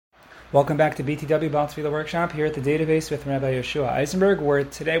Welcome back to BTW, Tefilah Workshop, here at the database with Rabbi Yeshua Eisenberg, where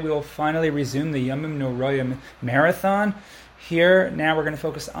today we will finally resume the Yomim Nora'im Marathon. Here, now we're going to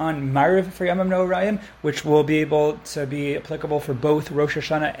focus on Ma'ariv for Yomim Nora'im, which will be able to be applicable for both Rosh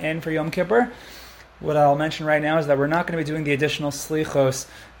HaShannah and for Yom Kippur. What I'll mention right now is that we're not going to be doing the additional Selichos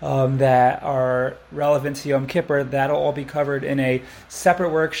that are relevant to Yom Kippur. That'll all be covered in a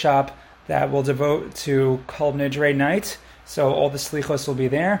separate workshop that will devote to Kol Nidrei Night. So all the Selichos will be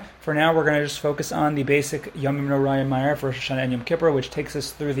there. For now, we're going to just focus on the basic Yomim Nora'im Marathon for Rosh HaShannah and Yom Kippur, which takes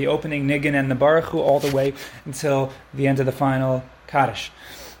us through the opening Niggun and the Borchu all the way until the end of the final Kaddish.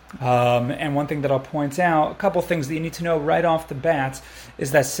 And one thing that I'll point out, a couple things that you need to know right off the bat,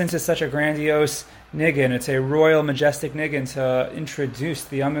 is that since it's such a grandiose Niggun, it's a royal, majestic Niggun to introduce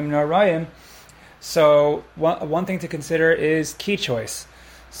the Yomim Nora'im, so one thing to consider is key choice.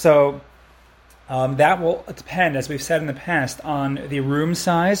 So that will depend, as we've said in the past, on the room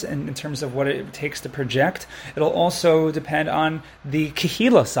size and in terms of what it takes to project. It'll also depend on the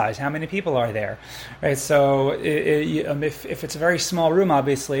Tefilah size, how many people are there, right? So if it's a very small room,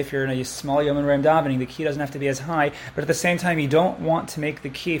 obviously, if you're in a small Yom Nora'im davening, the key doesn't have to be as high, but at the same time, you don't want to make the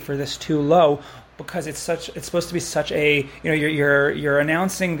key for this too low, because it's supposed to be such a, you're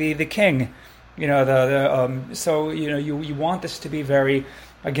announcing the king, so you want this to be very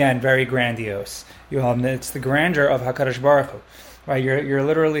grandiose. It's the grandeur of HaKadosh Baruch Hu, right? You're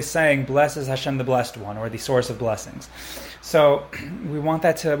literally saying, "Blessed is Hashem, the Blessed One," or the source of blessings. So we want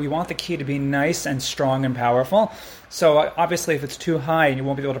the key to be nice and strong and powerful. So obviously, if it's too high and you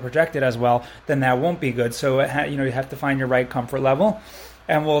won't be able to project it as well, then that won't be good. So you have to find your right comfort level.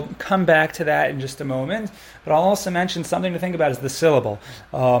 And we'll come back to that in just a moment. But I'll also mention something to think about is the syllable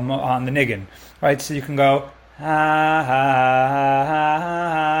on the Niggun, right? So you can go ha ha ha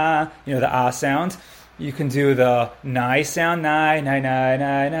ha ha, the ah sound. You can do the nai sound, nai nai nai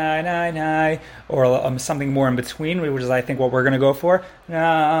nai nai nai nai, or something more in between, which is I think what we're going to go for,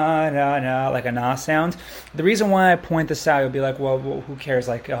 na na na, like a na sound. The reason why I point this out, you'll be like, well, who cares?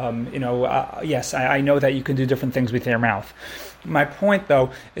 Like, yes, I know that you can do different things with your mouth. My point,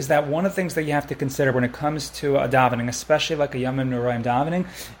 though, is that one of the things that you have to consider when it comes to a davening, especially like a Yomim Nora'im davening,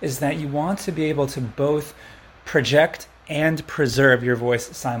 is that you want to be able to both project and preserve your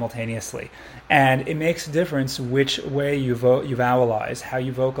voice simultaneously. And it makes a difference which way you vowelize, how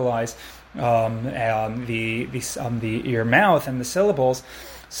you vocalize your mouth and the syllables.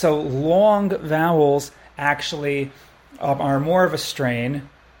 So long vowels actually are more of a strain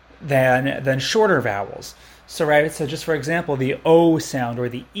than shorter vowels. So just for example, the O sound or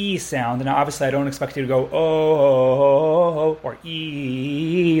the E sound, and obviously I don't expect you to go O or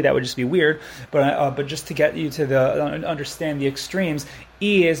E, that would just be weird, but just to get you to understand the extremes,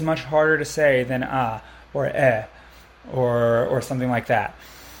 E is much harder to say than A or E or something like that.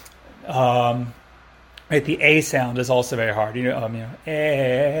 Right, the A sound is also very hard. You're not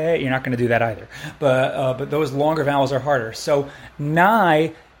going to do that either. But those longer vowels are harder. So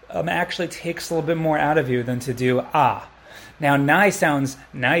Nai actually takes a little bit more out of you than to do ah. Now, nai sounds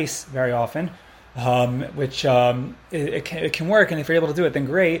nice very often, which it can work, and if you're able to do it, then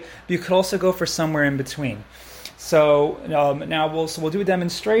great. But you could also go for somewhere in between. So now we'll do a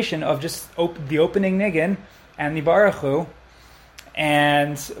demonstration of just the opening Niggun and the Borchu,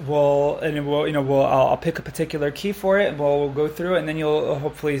 and I'll pick a particular key for it, and we'll go through it, and then you'll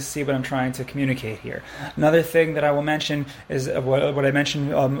hopefully see what I'm trying to communicate here. Another thing that I will mention is what I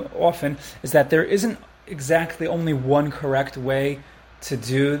mention often is that there isn't exactly only one correct way to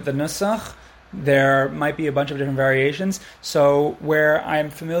do the Nusach. There might be a bunch of different variations. So where I'm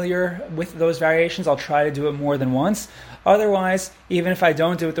familiar with those variations, I'll try to do it more than once. Otherwise, even if I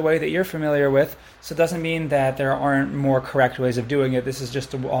don't do it the way that you're familiar with, so it doesn't mean that there aren't more correct ways of doing it. This is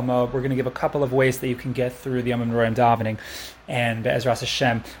just we're going to give a couple of ways that you can get through the Yomim Nora'im davening, and Be'ezras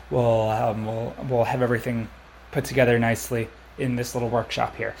Hashem we'll have everything put together nicely in this little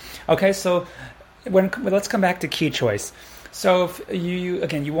workshop here. Okay, so let's come back to key choice. So if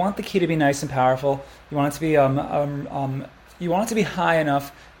you want the key to be nice and powerful. You want it to be you want it to be high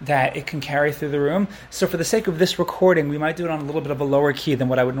enough that it can carry through the room. So for the sake of this recording, we might do it on a little bit of a lower key than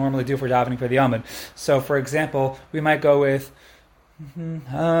what I would normally do for davening for the Yomim. So for example, we might go with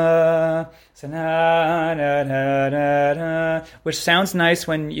which sounds nice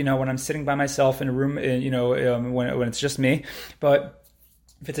when I'm sitting by myself in a room, when it's just me, but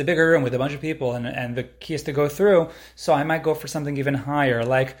if it's a bigger room with a bunch of people and the key is to go through, so I might go for something even higher,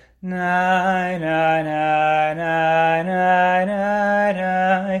 like na na na na na na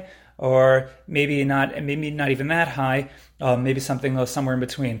na, or maybe not even that high, maybe something somewhere in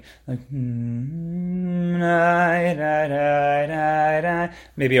between, like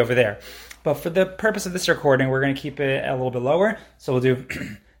maybe over there. But for the purpose of this recording, we're going to keep it a little bit lower. So we'll do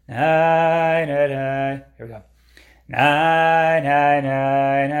here we go.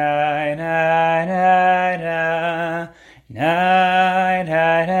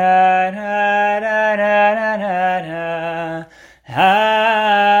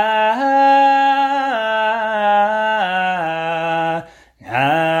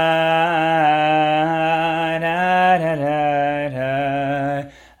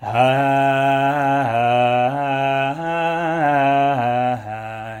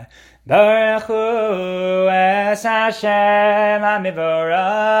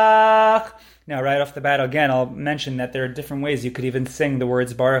 Now, right off the bat, again, I'll mention that there are different ways you could even sing the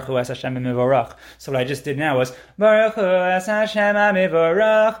words Baruch Hu Es Hashem HaMivorach. So what I just did now was Baruch Hu Es Hashem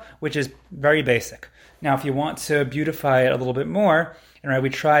HaMivorach, which is very basic. Now, if you want to beautify it a little bit more, and right, we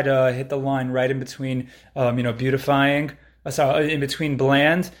try to hit the line right in between, beautifying, in between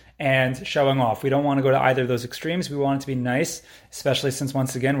bland and showing off. We don't want to go to either of those extremes. We want it to be nice, especially since,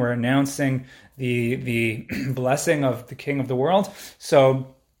 once again, we're announcing the blessing of the King of the world.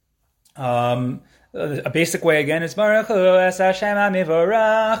 So a basic way, again, is Baruch Hu Es Hashem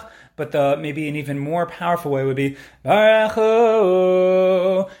HaMivorach, but maybe an even more powerful way would be Baruch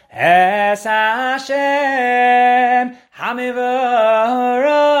Hu Es Hashem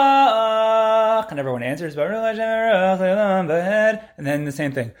HaMivorach, and everyone answers Baruch Hashem Le'olam Va'ed, and then the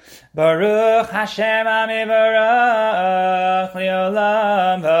same thing, Baruch Hashem HaMivorach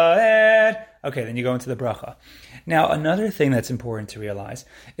Le'olam Va'ed. Okay, then you go into the bracha. Now, another thing that's important to realize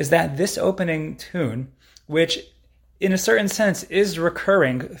is that this opening tune, which in a certain sense is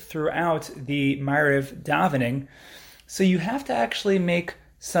recurring throughout the Ma'ariv davening, so you have to actually make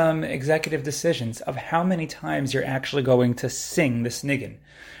some executive decisions of how many times you're actually going to sing this niggin.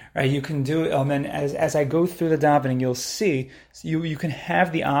 Right? You can do, and as I go through the davening, you'll see you can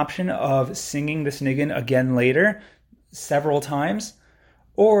have the option of singing this niggin again later, several times,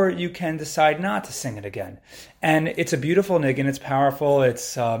 or you can decide not to sing it again. And it's a beautiful niggin, it's powerful,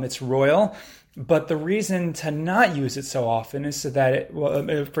 it's royal, but the reason to not use it so often is so that,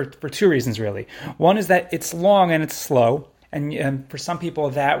 for two reasons really. One is that it's long and it's slow, and for some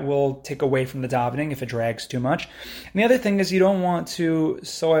people that will take away from the davening if it drags too much. And the other thing is you don't want to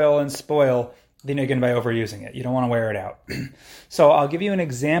soil and spoil the niggin by overusing it. You don't want to wear it out. So I'll give you an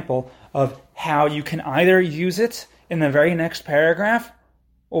example of how you can either use it in the very next paragraph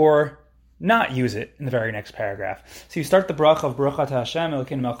or not use it in the very next paragraph. So you start the bracha of Baruch Atah Hashem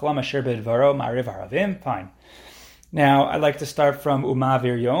Elokeinu melech haolam asher b'dvaro ma'ariv haravim. Fine. Now I'd like to start from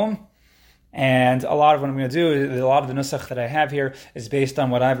Umavir Yom, and a lot of what I'm going to do, a lot of the Nusach that I have here is based on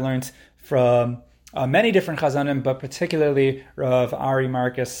what I've learned from many different Chazanim, but particularly Rav Ari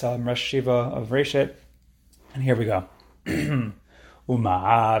Marcus, Rosh Shiva of Reshit. And here we go.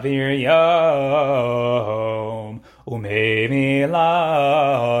 Umavir Yom, Umevi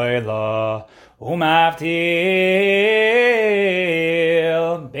Laila, Umavtil,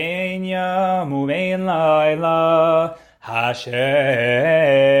 Ben Yom, Umein Laila,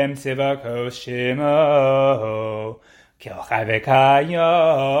 Hashem Tzivakos Shemo, Kel Chai V'Kayom,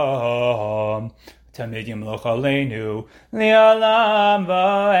 Tamid Yimloch Aleinu, Li'olam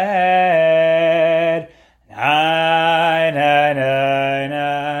Va'ed.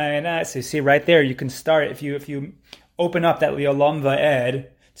 So you see right there, you can start, if you open up that Li'olam Va'ed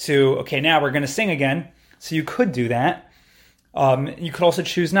to, okay, now we're going to sing again. So you could do that. You could also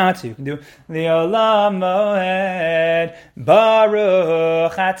choose not to. You can do Li'olam Va'ed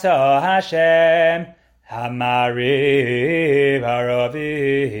Baruch Atah Hashem Hamariv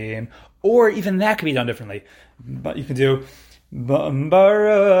Haravim. Or even that could be done differently. But you can do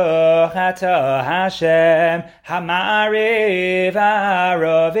Baruch Atah Hashem Hamariv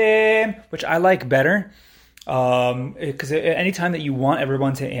Haravim, which I like better, because anytime that you want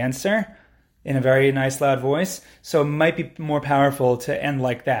everyone to answer in a very nice loud voice, so it might be more powerful to end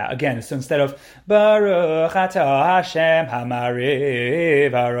like that. Again, so instead of Baruch Atah Hashem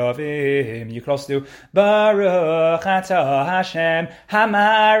Hamariv Haravim, you could also do Baruch Atah Hashem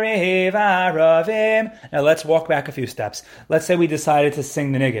Hamariv Haravim. Now let's walk back a few steps. Let's say we decided to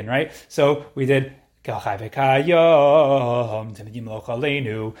sing the niggin, right? So we did Kel Chai V'Kayom, Tamid Yimloch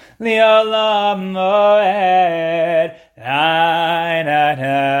Aleinu, Li'olam Va'ed. Na na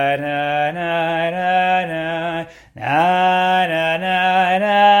na na na na na na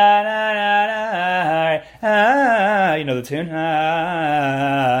na na. You know the tune.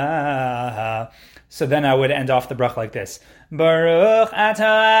 So then I would end off the bracha like this: Baruch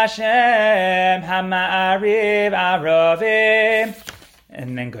Atah Hashem Hama'ariv Aravim,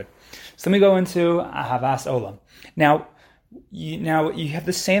 and then good. So let me go into Ahavas Olam. Now you have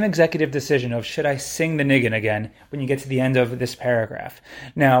the same executive decision of should I sing the niggin again when you get to the end of this paragraph.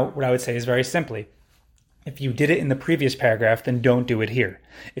 Now, what I would say is very simply, if you did it in the previous paragraph, then don't do it here.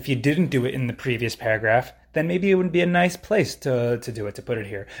 If you didn't do it in the previous paragraph, then maybe it would be a nice place to do it, to put it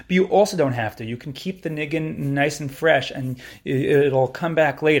here. But you also don't have to. You can keep the niggin nice and fresh, and it'll come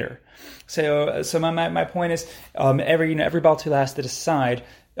back later. So my point is, every Baal Tefilah has to decide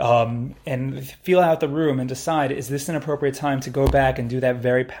and feel out the room and decide, is this an appropriate time to go back and do that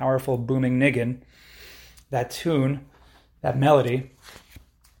very powerful booming niggin, that tune, that melody.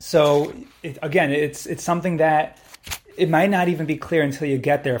 So it's something that it might not even be clear until you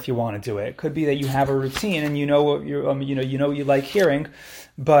get there if you want to do it. It could be that you have a routine and you know what you like hearing,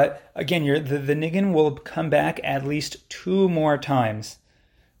 but again, the niggin will come back at least two more times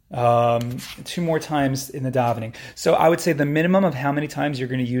in the davening. So I would say the minimum of how many times you're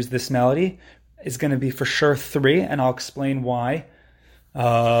going to use this melody is going to be for sure 3, and I'll explain why.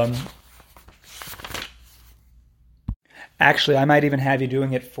 Actually, I might even have you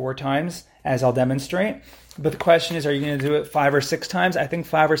doing it 4 times, as I'll demonstrate. But the question is, are you going to do it 5 or 6 times? I think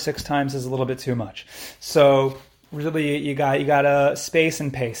 5 or 6 times is a little bit too much. So really, you got to space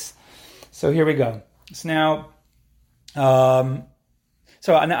and pace. So here we go. So now,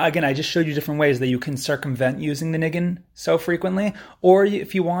 again, I just showed you different ways that you can circumvent using the niggin so frequently. Or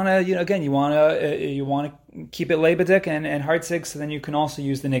if you want to, you want to keep it lebedik and hartzig, so then you can also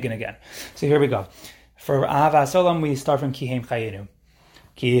use the niggin again. So here we go. For Ahavas Olam, we start from Kihem Chayenu.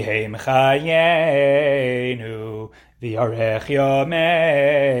 Kihem Chayenu, V'yarech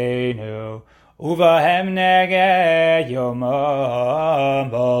Yomeinu, Uvahem Negeh Yomam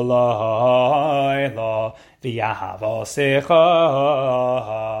V'layla, V'yahav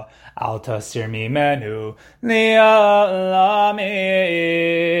Osecha, Al Tasir Mimenu,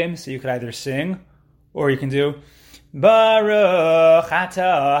 Li'alamim. So you could either sing, or you can do Baruch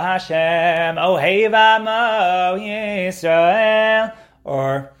Atah Hashem Ohev Amo Yisrael,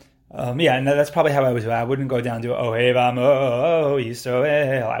 or and that's probably how I would do it. I wouldn't go down to Ohev Amo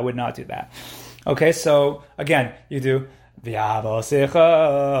Yisrael. I would not do that. Okay, so again, you do V'yav Osecha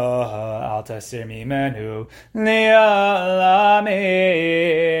Al Tasir Mimenu Li'alamim,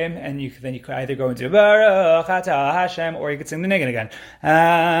 and then you could either go into Baruch Atah Hashem, or you could sing the niggin again.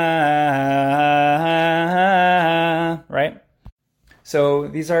 Right? So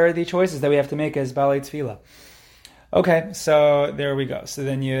these are the choices that we have to make as Balei Tefilah. Okay, so there we go. So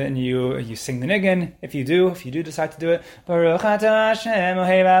then you sing the niggin. If you do decide to do it, Baruch Atah Hashem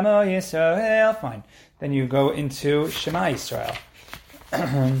Ohev Amo Yisrael, fine. Then you go into Shema Yisrael.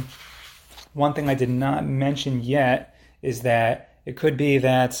 One thing I did not mention yet is that it could be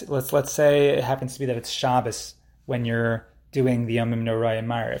that let's say it happens to be that it's Shabbos when you're doing the Yomim Nora'im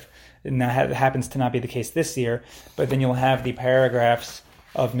Marathon. And that happens to not be the case this year, but then you'll have the paragraphs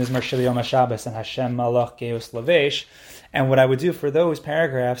of Mizmor Shel Yom HaShabbos and Hashem Malach Geus Lavesh, and what I would do for those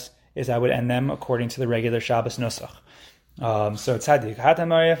paragraphs is I would end them according to the regular Shabbos Nusach. So Tzadik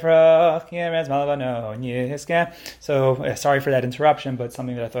Hatamar Yafrach Yerez Malavano Yihiske. So sorry for that interruption, but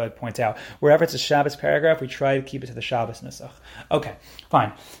something that I thought I'd point out. Wherever it's a Shabbos paragraph, we try to keep it to the Shabbos Nusach. Okay,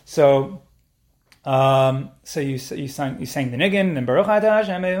 fine. So you sang the niggin, then Baruch Atah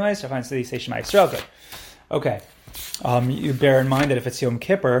Hashem Eloheinu. Fine. So you say Shema Yisrael. Good. Okay. You bear in mind that if it's Yom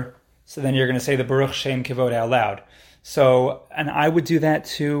Kippur, so then you're going to say the Baruch Shem Kivod out loud. So, and I would do that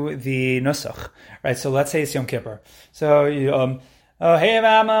to the Nusach, right? So let's say it's Yom Kippur. So you Ohev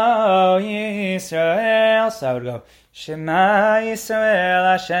Amo Yisrael. So I would go Shema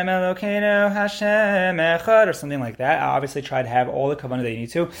Yisrael Hashem Elokeinu Hashem Echad, or something like that. I obviously try to have all the Kavanah that you need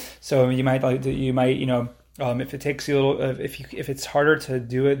to. So you might if it takes you a little, if it's harder to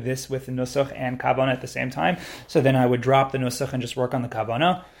do this with the Nusach and Kavanah at the same time, so then I would drop the Nusach and just work on the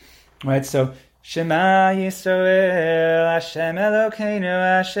Kavanah, right? So Shema Yisrael Hashem Elokeinu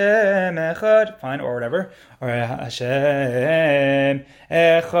Hashem Echad, fine, or whatever, or Hashem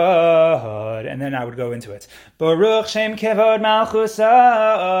Echad, and then I would go into it. Baruch Shem Kevod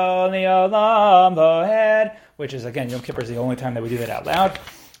Malchusa Li'olam Vaed, which is again Yom Kippur is the only time that we do that out loud.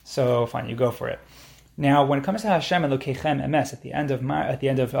 So fine, you go for it. Now, when it comes to Hashem Elokeichem Emes at the end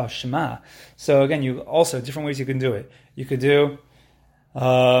of Shema, so again, you also different ways you can do it. You could do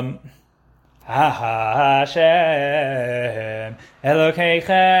Hashem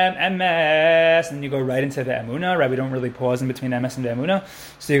Elokeichem Emes, and you go right into the Emunah, right? We don't really pause in between Emes and the Emunah.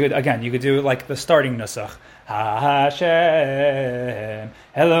 So you could do like the starting Nusach. Hashem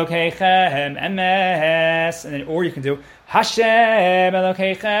Elokeichem Emes, and then, or you can do Hashem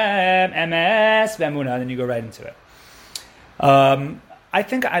Elokeichem Emes Ve'emunah, and then you go right into it. I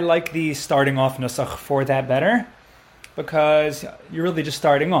think I like the starting off Nusach for that better, because you're really just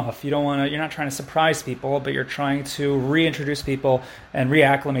starting off. You're not trying to surprise people, but you're trying to reintroduce people and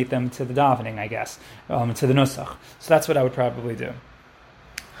reacclimate them to the davening, I guess, to the Nusach. So that's what I would probably do.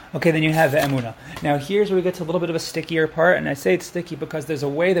 Okay, then you have the Emunah. Now here's where we get to a little bit of a stickier part, and I say it's sticky because there's a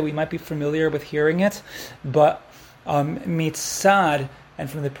way that we might be familiar with hearing it, but mitzad, and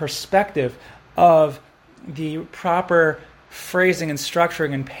from the perspective of the proper phrasing and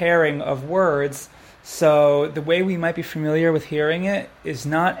structuring and pairing of words, so the way we might be familiar with hearing it is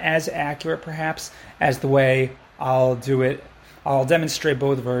not as accurate perhaps as the way I'll do it. I'll demonstrate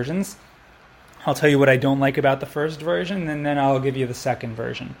both versions. I'll tell you what I don't like about the first version, and then I'll give you the second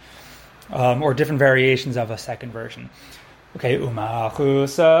version, or different variations of a second version. Okay,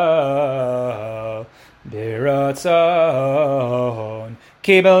 Umachusa biratzon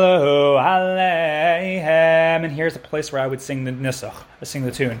kibelu aleihem, and here's a place where I would sing the Nusach, or sing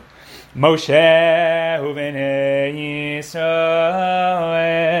the tune. Moshe u'bnei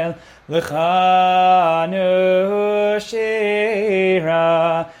Yisrael l'chanu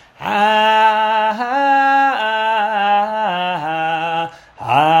shira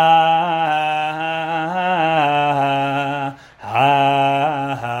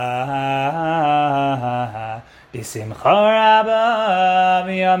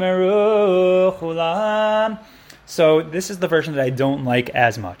So this is the version that I don't like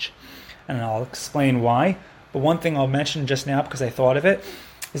as much, and I'll explain why. But one thing I'll mention just now, because I thought of it,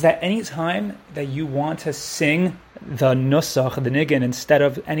 is that any time that you want to sing the Nusach, the Niggin, instead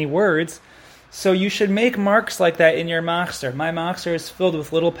of any words, so you should make marks like that in your machzor. My machzor is filled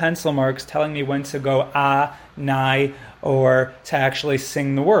with little pencil marks telling me when to go nai, or to actually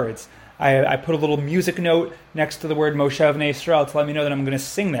sing the words. I put a little music note next to the word Moshe V'nei Yisrael to let me know that I'm going to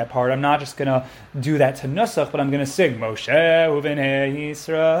sing that part. I'm not just going to do that to Nusach, but I'm going to sing Moshe V'nei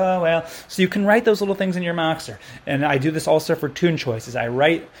Yisrael. So you can write those little things in your machzor. And I do this also for tune choices. I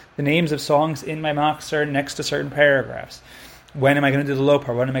write the names of songs in my machzor next to certain paragraphs. When am I going to do the low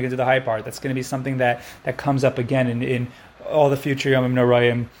part? When am I going to do the high part? That's going to be something that comes up again in all the future Yomim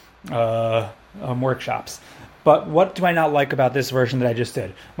Nora'im workshops. But what do I not like about this version that I just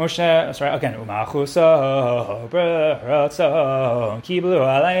did? Again, Umachusa b'ratzon kiblu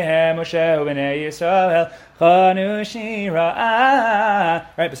aleihem Moshe u'bnei Yisrael chanu shira.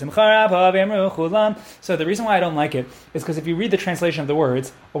 Right, b'simcha rabba v'yamru chulam. So the reason why I don't like it is because if you read the translation of the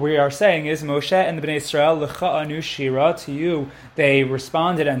words, what we are saying is Moshe and the Bnei Yisrael l'chanu shira, to you they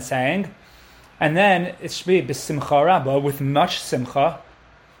responded and sang, and then it should be b'simcha rabba, with much simcha.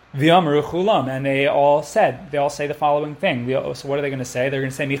 V'yamru chulam, and they all say the following thing. So what are they going to say? They're going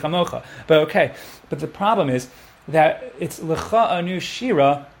to say micha mocha. But the problem is that it's lecha anu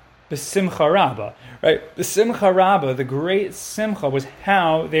shira b'simcha rabba, right? B'simcha rabba, the great simcha was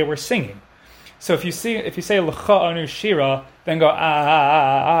how they were singing. So if you say lecha anu shira, then go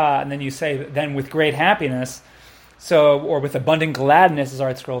and then you say then with great happiness. So, or with abundant gladness, as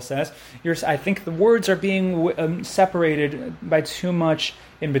Art Scroll says, I think the words are being separated by too much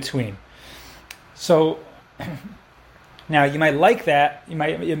in between. So, now you might like that. It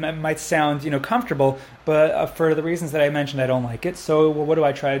might sound comfortable, but for the reasons that I mentioned, I don't like it. So, what do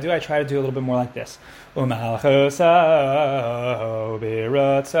I try to do? I try to do a little bit more like this.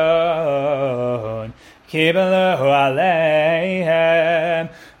 Kibelu aleihem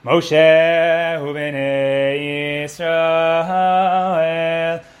Moshe u'bnei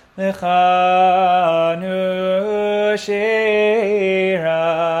Yisrael l'chanu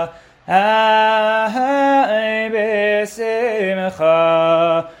shira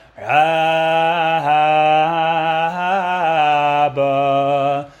b'simcha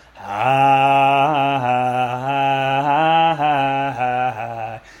rabba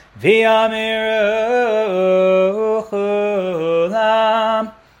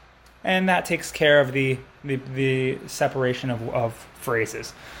and that takes care of the separation of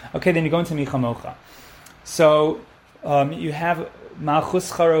phrases. Okay, then you go into Micha Mocha. So you have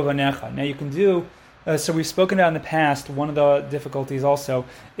Malchus Charovanecha. Now you can do, so we've spoken about in the past, one of the difficulties also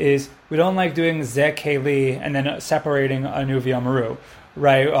is we don't like doing Zeh Keli and then separating Anu V'Yamaru,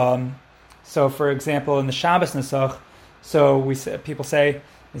 right? So for example, in the Shabbos Nusach, so people say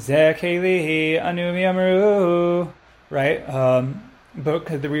Zeh Keli Anu V'Yamaru, right?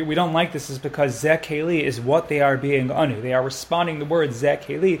 But we don't like this is because Zeh Keli is what they are being anu. They are responding the word Zeh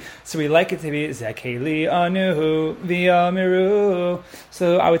Keli. So we like it to be Zeh Keli anu v'yamiru.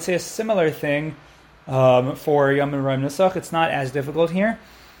 So I would say a similar thing for Yom Nora'im Nusach. It's not as difficult here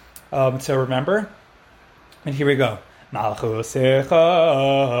to remember. And here we go.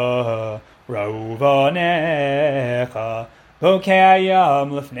 Malchusecha Rauvanecha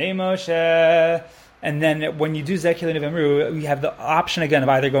Bokayam Lefnei Moshe. And then when you do Zekeli Nevimru, you have the option again of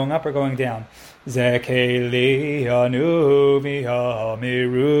either going up or going down. Zekeli Anu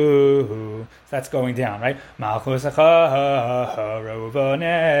V'Yamiru. So that's going down, right? Malchusacha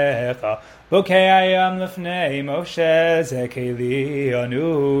Rovanecha Bokayam Lefnei Moshe Zekeli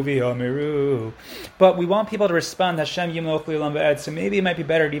Anu V'Yamiru. But we want people to respond Hashem Yimloch L'Olam V'Ed, so maybe it might be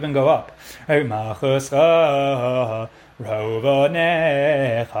better to even go up. Right? Malchusacha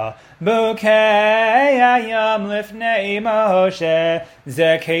Rovanecha Bokayam Lefnei Moshe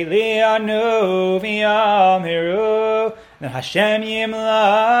Zekeli Anu V'Yamiru. Then Hashem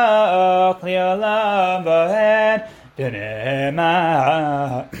Yimloch L'Olam V'Ed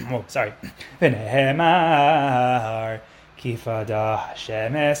V'Nehemar Kifada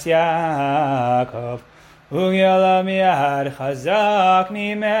Hashem Es Yaakov Ugyalam Yad Chazak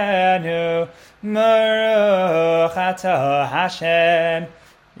Mimenu Baruch Atah Hashem.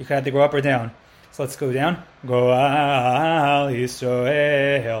 You could have to go up or down. So let's go down. Go al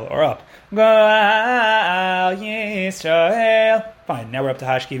Yisrael. Or up. Go al Yisrael. Fine, now we're up to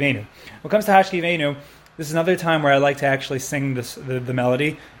Hashkivenu. When it comes to Hashkivenu, this is another time where I like to actually sing the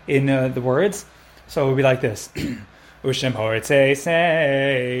melody in the words. So it would be like this. Ushem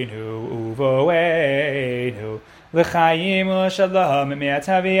Hortzeseinu Uvoenu L'chaim u'shalom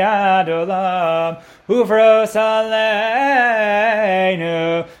mi'ataviad olam uvros aleinu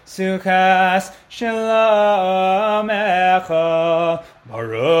sukas shalom echo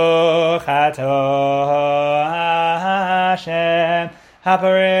baruch atah Hashem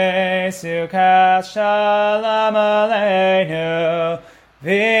haparei sukas shalom aleinu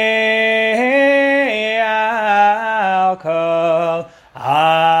v'al kol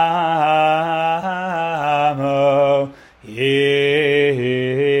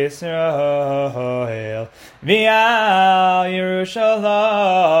Yisrael V'al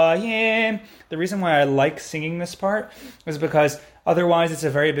Yerushalayim. The reason why I like singing this part is because otherwise it's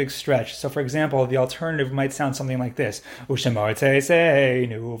a very big stretch. So for example, the alternative might sound something like this. Ushemar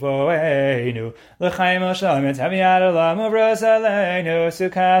teiseinu voeinu l'chaim l'shalom etaviad olam uvros aleinu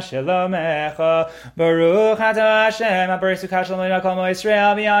sukkah shalom echa baruch atah Hashem haparei sukkah shalom aleinu kol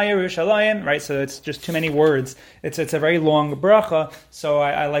Yisrael v'al Yerushalayim. Right, so it's just too many words. It's a very long bracha, so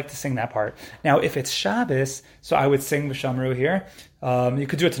I like to sing that part. Now, if it's Shabbos, so I would sing V'shamru here. You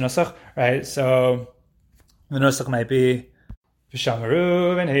could do it to Nusach, right? So the Nusach might be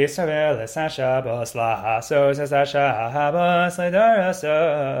V'shamru v'nei Yisrael es ha-Shabbos la'asos es ha-Shabbos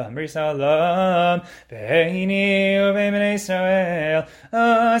l'darasam b'risalam v'heini u'vei b'nei Yisrael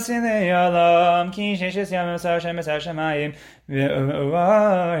osilei olam ki sheshes yamim Hashem es ha-shamayim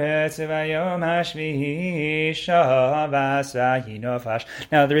v'u'aretz v'yom hashvi'i Shabbos v'yinofash.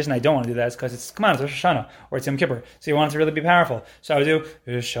 Now the reason I don't want to do that is because it's Kavanah, it's Rosh HaShannah, or it's Yom Kippur, so you want it to really be powerful. So I would do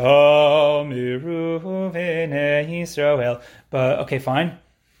V'shamiru v'nei Yisrael. But okay, fine.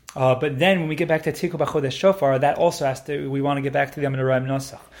 But then when we get back to Tiku B'chodesh Shofar, that also has to. We want to get back to the Yomim Nora'im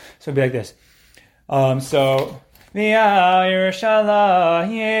Nusach. So it'd be like this. So V'al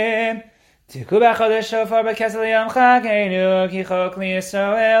Yerushalayim Tiku B'chodesh Shofar b'kesel Yom Chageinu ki chok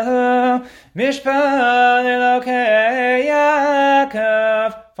liYisrael hu mishpat Elokei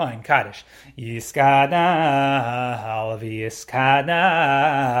Yaakov. Fine, Kaddish. Yiskadal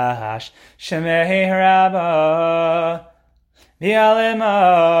v'yiskadash Shemei Rabbah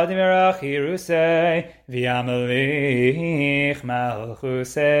V'yalemad v'rach Yerusei v'yamelich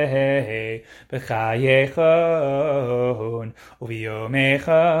malchusei b'chayechon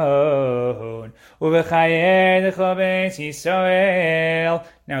u'v'yomechon u'v'chayedecho beis Yisrael.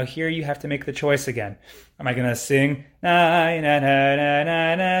 Now here you have to make the choice again. Am I going to sing na na na na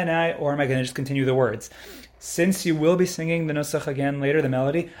na na na, or am I going to just continue the words? Since you will be singing the Nusach again later, the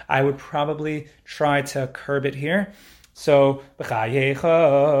melody, I would probably try to curb it here. So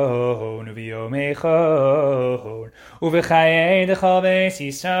b'chayechon u'v'yomechon u'v'chayedecho beis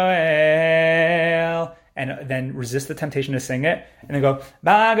Yisrael, and then resist the temptation to sing it, and then go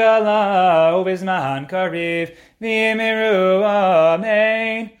Bagala u'vizman kariv v'yimiru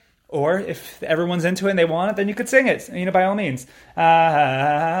amen. Or if everyone's into it and they want it, then you could sing it, by all means.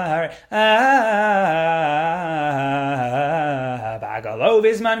 Bagalo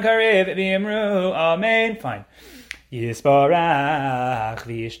v'zman kariv v'yimru amen. Fine. Yisparach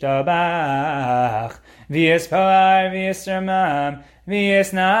v'yishtabach v'yispar v'yisramam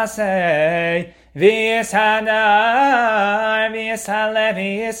v'yisnasei v'yishadar v'yishalev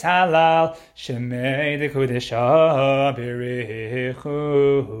v'yishalal shemei dekudesha b'richu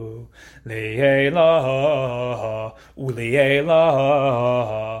li'elah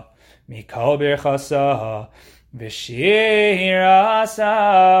u'li'elah mikol birchasa B'shir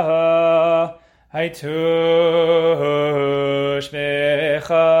asa haytush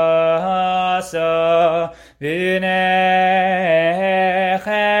b'chasa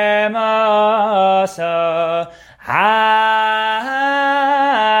v'nechem asa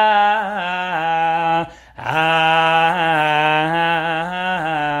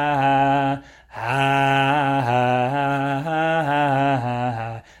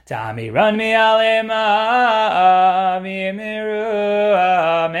Run me alema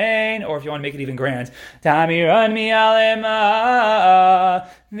v'yimiru amen. Or if you want to make it even grand, Tami run me alema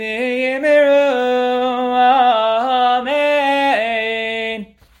v'yimiru amen.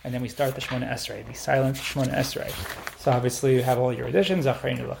 And then we start the Shemona Esrei, the silent Shemona Esrei. So obviously you have all your additions,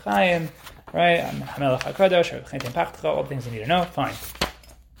 Zacharinu l'chaim, right? Hamelech HaKadosh, or Chentem Pachtacha, all the things you need to know. Fine.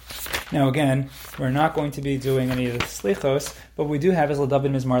 Now again, we're not going to be doing any of the Selichos, but we do have is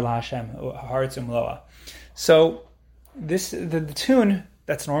L'David Mizmar LaHashem, Haaretz Umloa. So the tune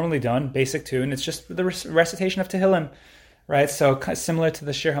that's normally done, basic tune, it's just the recitation of Tehillim, right? So similar to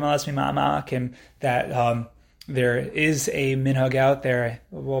the Shir Hamalas Mima'amakim, that there is a minhag out there.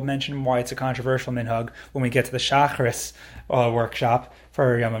 We'll mention why it's a controversial minhag when we get to the Shacharis workshop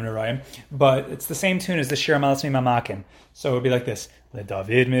for Yomim Nora'im, but it's the same tune as the Shir Hamalas Mima'amakim. So it would be like this.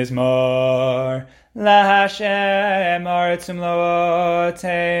 LeDavid Mizmar LaHashem Haaretz Umloa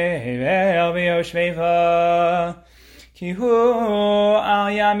Tevel v'yoshveiva Ki hu al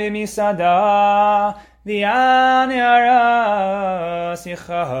yamim yisada v'yanera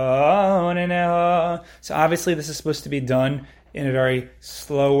sichon. So obviously this is supposed to be done in a very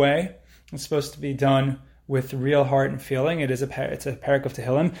slow way. It's supposed to be done with real heart and feeling. It's a parak of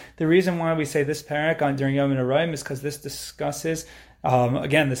Tehillim. The reason why we say this parak during Yom Nora'im is because this discusses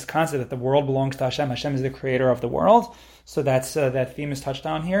again, this concept that the world belongs to Hashem. Hashem is the creator of the world. So that's that theme is touched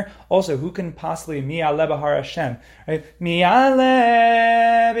on here. Also, who can possibly mi'aleh b'har Hashem? Right?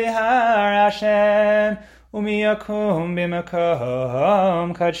 Mi'aleh b'har Hashem u'miyakum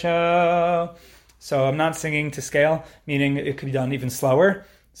b'makom kadsho. So I'm not singing to scale, meaning it could be done even slower.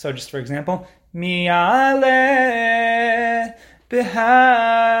 So just for example, mi'aleh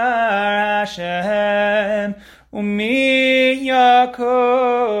b'har Hashem Umi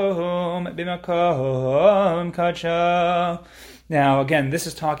yakum b'makom kadsho. Now, again, this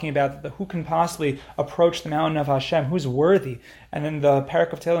is talking about who can possibly approach the mountain of Hashem, who's worthy. And then the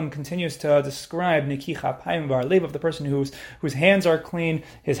parak of Tehillim continues to describe Niki chapayim v'ar lev, of the person whose hands are clean,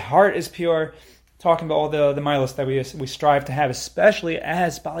 his heart is pure, talking about all the milos that we strive to have, especially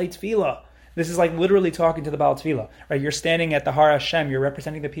as Balei Tefilah. This is like literally talking to the Baal Tefilah, right? You're standing at the Har Hashem, you're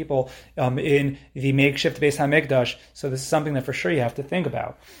representing the people in the makeshift Beis HaMikdash, so this is something that for sure you have to think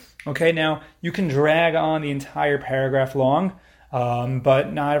about. Okay, now you can drag on the entire paragraph long,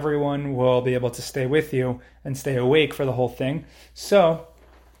 but not everyone will be able to stay with you and stay awake for the whole thing. So,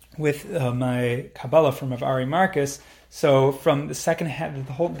 with my Kabbalah from Rav Ari Marcus, so from the second half,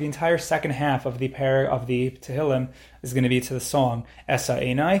 the entire second half of the Tehillim is going to be to the song Esa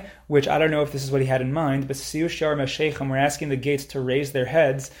Einai, which I don't know if this is what he had in mind, but Siu Shar Meshechem, we're asking the gates to raise their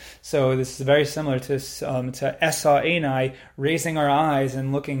heads. So this is very similar to Esa Einai, raising our eyes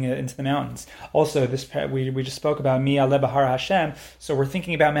and looking into the mountains. Also, this we just spoke about Mi'aleh b'har Hashem, so we're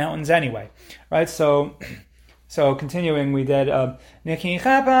thinking about mountains anyway, right? So continuing, we did Niki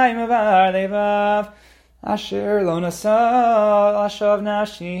chapayim v'ar levav Asher lo nasal ashav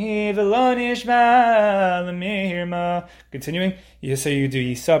nashi v'lo nishba l'mirma. Continuing, so you do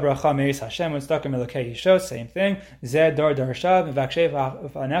Yisa bracha meis Hashem v'tzdakim elokei Yisho, same thing. Zed dar darshav v'vakshev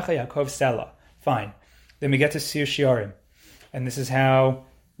v'anecha Yaakov Sela. Fine. Then we get to Siu Shiarim, and this is how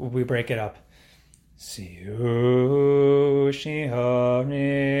we break it up. Siu Shiarim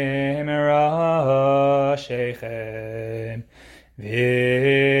Rashechem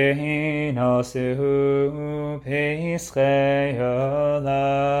V'nosehu Peischei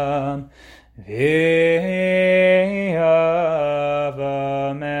Olam V'yava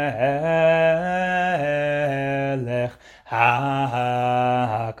Melech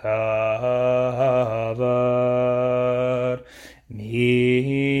HaKavod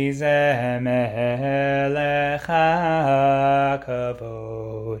Mizeh Melech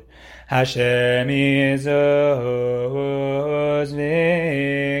HaKavod Hashem is Oz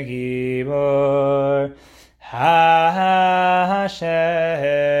v'gibor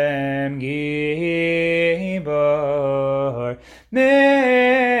Hashem gibor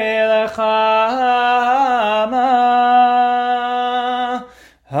Melech ha'ama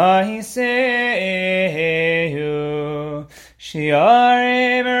Ha'iseu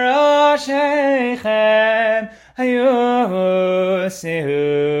Shiarim Roshechem Hayoseu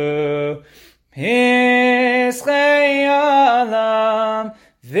Pischei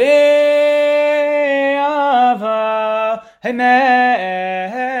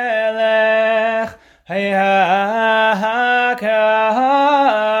hakavod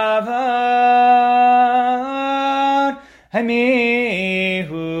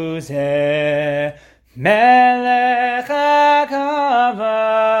hamihu zeh melech hakavod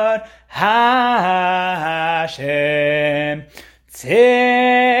Hashem tzivakos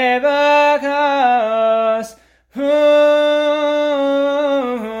hu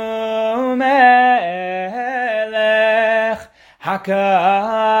melech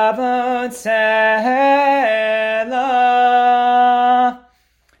hakavod selah.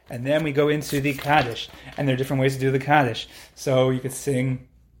 And then we go into the Kaddish, and there are different ways to do the Kaddish. So you could sing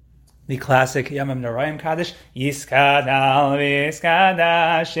the classic Yomim Nora'im Kaddish, Yiskadal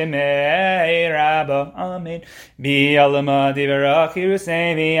v'yiskadash shemei Rabbo, Amen. B'yalama divarach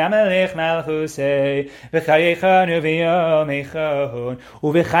Yerusei v'yamelech malchusei v'chayechanu v'yomeichon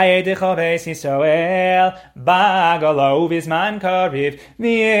u'v'chayedecha beis Yisrael b'gala u'v'zman kariv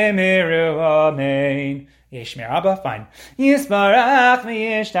v'yemiru Amen. Yishmir Abba, fine. Yisbarach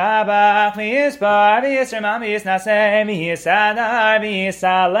v'yishtabach v'yisbar v'yisramam v'yisnaseh v'yisadar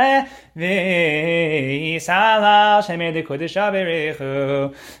v'yisaleh v'yisalal shemir d'kodesh avirichu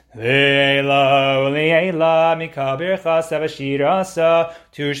v'eila u'li'eila mikabir chasa v'shirasa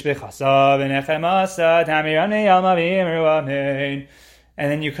tush b'chasa v'nechemasa tamirani yalma v'yimru amen. And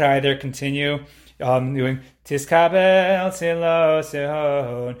then you could either continue doing Tiskabel Tzilo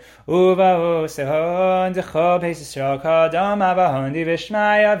Sehon Uvahu Sehon Decho Beis Yisrael Kadam Avahon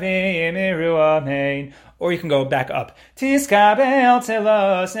Divishmaya V'yimiru Amen. Or you can go back up. Tiskabel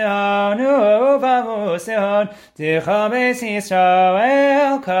Tzilo Sehon Uvahu Sehon Decho Beis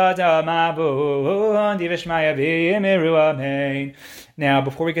Yisrael Kadam Avahon Divishmaya V'yimiru Amen. Now,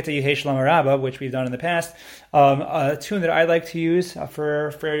 before we get to Yehei Shalom Rabbah, which we've done in the past, a tune that I like to use for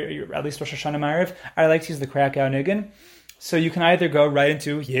at least Rosh Hashanah Ma'ariv, I like to use the Krakow Niggun. So you can either go right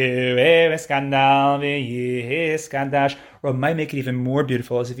into Yehei Skandal V'Yehei Skandash, or it might make it even more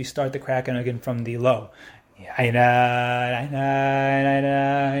beautiful as if you start the Krakow Niggun from the low.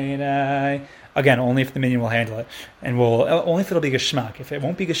 Again, only if the minion will handle it, and only if it'll be geschmack. If it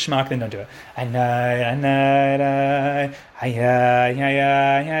won't be geschmack, then don't do it.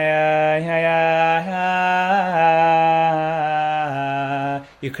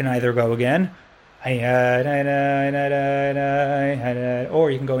 You can either go again, or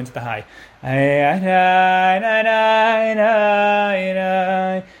you can go into the high.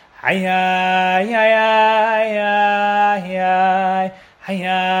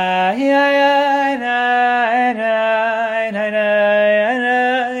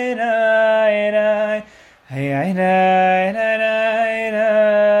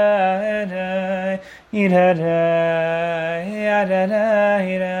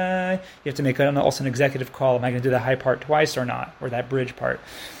 You have to make also an executive call. Am I going to do the high part twice or not? Or that bridge part?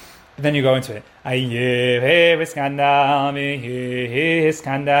 And then you go into it.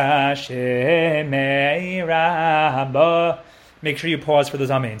 Make sure you pause for those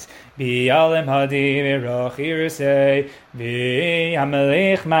amens. B'yalem hadi v'roch Yerusei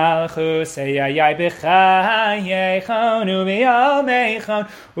v'yamelech malchusei ayay b'chayechon u'v'yamechon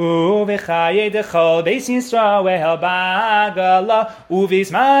u'v'chayei dechol beis Yisrael b'gala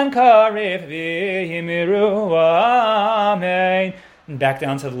u'v'zman kariv v'yimiru amen. And back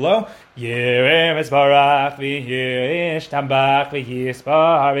down to the low. Yerev barach v'yish tabach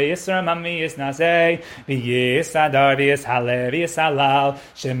v'yispar v'yisramam v'yisnaseh v'yisadar v'yishale v'yisalal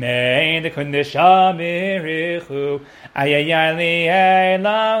shemei d'kundish amirichu ayayay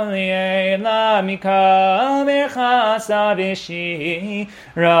li'ela mikal v'chasa v'shi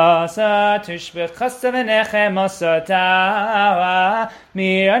rasa tushbechasa v'nechem asatawa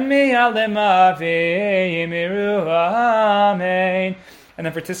miran miyalema v'yimiru amen. And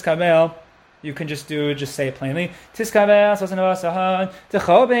then for Tiskabel, you can just say it plainly. Tiskabel, Sosanosahan,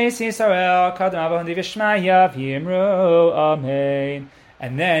 Techo Beis Yisrael, Kadam Avahon Divishmaya V'yimru amen.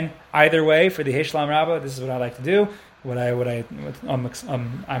 And then, either way, for the Yehei Shalom Rabbah, this is what I like to do. I'm a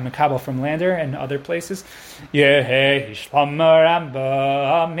Kabbalah from Lander and other places. Yehei Shalom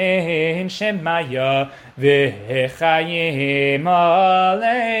Rabbah Amen Shemaya V'chayim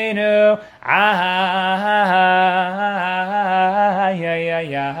Aleinu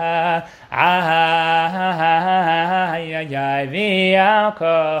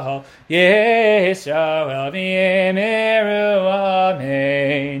V'yalkol Yisrael V'yimiru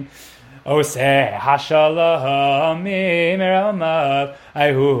amen. O say HaShalom Mimeramav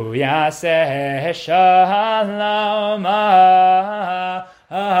Ahu Yaseh Shalom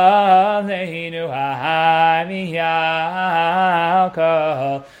Aleinu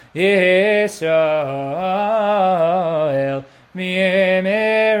V'yalkol Yisrael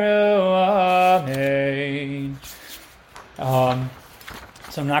V'yimiru amen.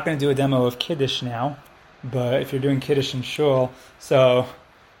 So I'm not going to do a demo of Kaddish now, but if you're doing Kaddish in shul, so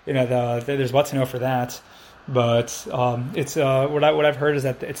there's what to know for that. But it's what I've heard is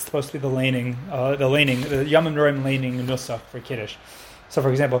that it's supposed to be the Yomim Nora'im laning Nusach for Kaddish. So, for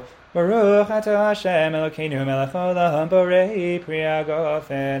example, Baruch atah Hashem Elokeinu melech olam borei pri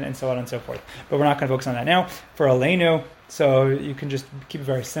hagofen, and so on and so forth. But we're not going to focus on that now. For Aleinu, so you can just keep it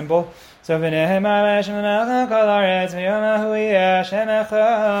very simple. So v'nehemar Hashem melech kol haaretz v'yom hu Hashem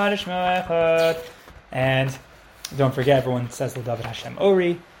echad shmo echad. And don't forget, everyone says L'David Hashem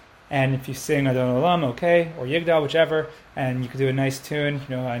Ori. And if you sing Adon Olam, okay, or Yigdal, whichever, and you can do a nice tune.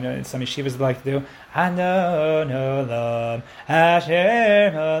 I know some yeshivas like to do Adon Olam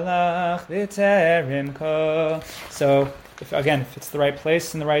Asher Malach B'Terim Kol. So, if it's the right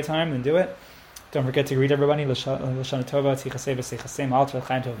place and the right time, then do it. Don't forget to greet everybody. L'Shana Tova, Tzichasei V'Seichasei, Ma'al Tov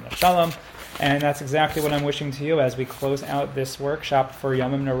Chaim Tov Shalom. And that's exactly what I'm wishing to you as we close out this workshop for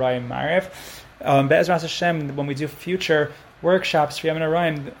Yomim Nora'im Marathon. Be'ezras Hashem, when we do future workshops for Yomim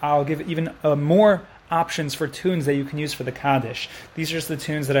Nora'im, I'll give even more options for tunes that you can use for the Kaddish. These are just the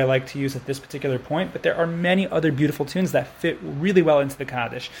tunes that I like to use at this particular point, but there are many other beautiful tunes that fit really well into the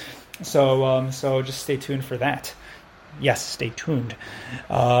Kaddish. So just stay tuned for that. Yes, stay tuned.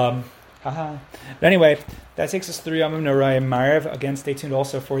 But anyway, that takes us through Yomim Nora'im Marathon. Again, stay tuned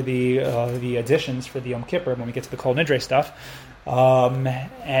also for the additions for the Yom Kippur when we get to the Kol Nidrei stuff.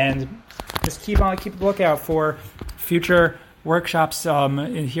 And just keep a lookout for future workshops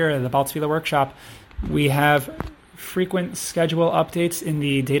in here at the Tefilah workshop. We have frequent schedule updates in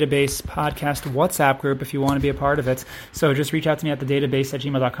the database podcast WhatsApp group if you want to be a part of it. So just reach out to me at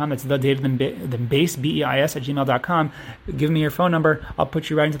thedatabase@gmail.com. That's the data the base BEIS @gmail.com. Give me your phone number. I'll put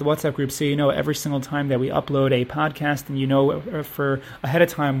you right into the WhatsApp group so you know every single time that we upload a podcast, and you know for ahead of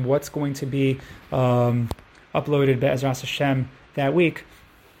time what's going to be uploaded Be'ezras Hashem that week.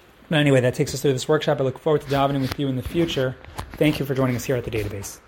 But anyway, that takes us through this workshop. I look forward to davening with you in the future. Thank you for joining us here at the database.